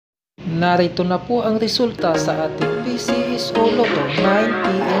Narito na po ang resulta sa ating PCSO Lotto 9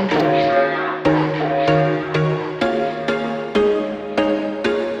 PM.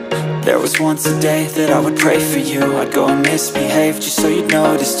 There was once a day that I would pray for you. I'd go and misbehave just so you'd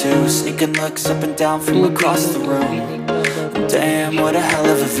notice too. Sneaking looks up and down from across the room. Damn, what a hell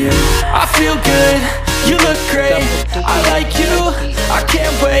of a view. I feel good, you look great, I like you, I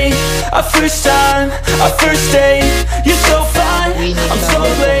can't wait. A first time, a first date. You're so fine, I'm so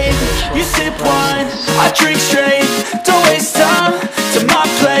late. You sip wine, I drink straight. Don't waste time to my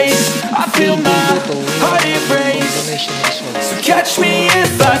place. I feel my heart erase. So catch me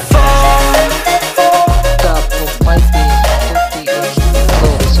if I fall. Top of 5 PM, 2 PM.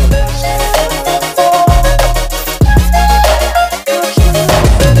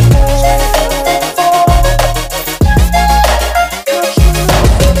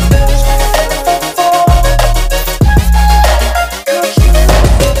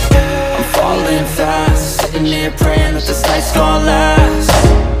 Praying that this night's gonna last.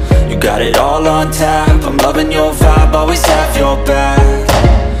 You got it all on tap, I'm loving your vibe, always have your back.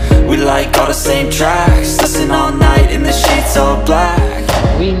 We like all the same tracks, listen all night in the sheets all black.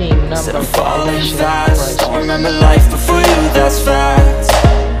 Said I'm falling fast, don't remember life before you, that's facts.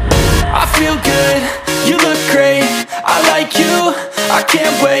 I feel good, you look great, I like you, I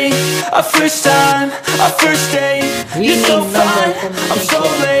can't wait. A first time, a first date. You're so fine, I'm so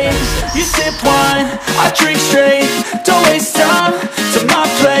late. You sip wine, I drink straight. Don't waste time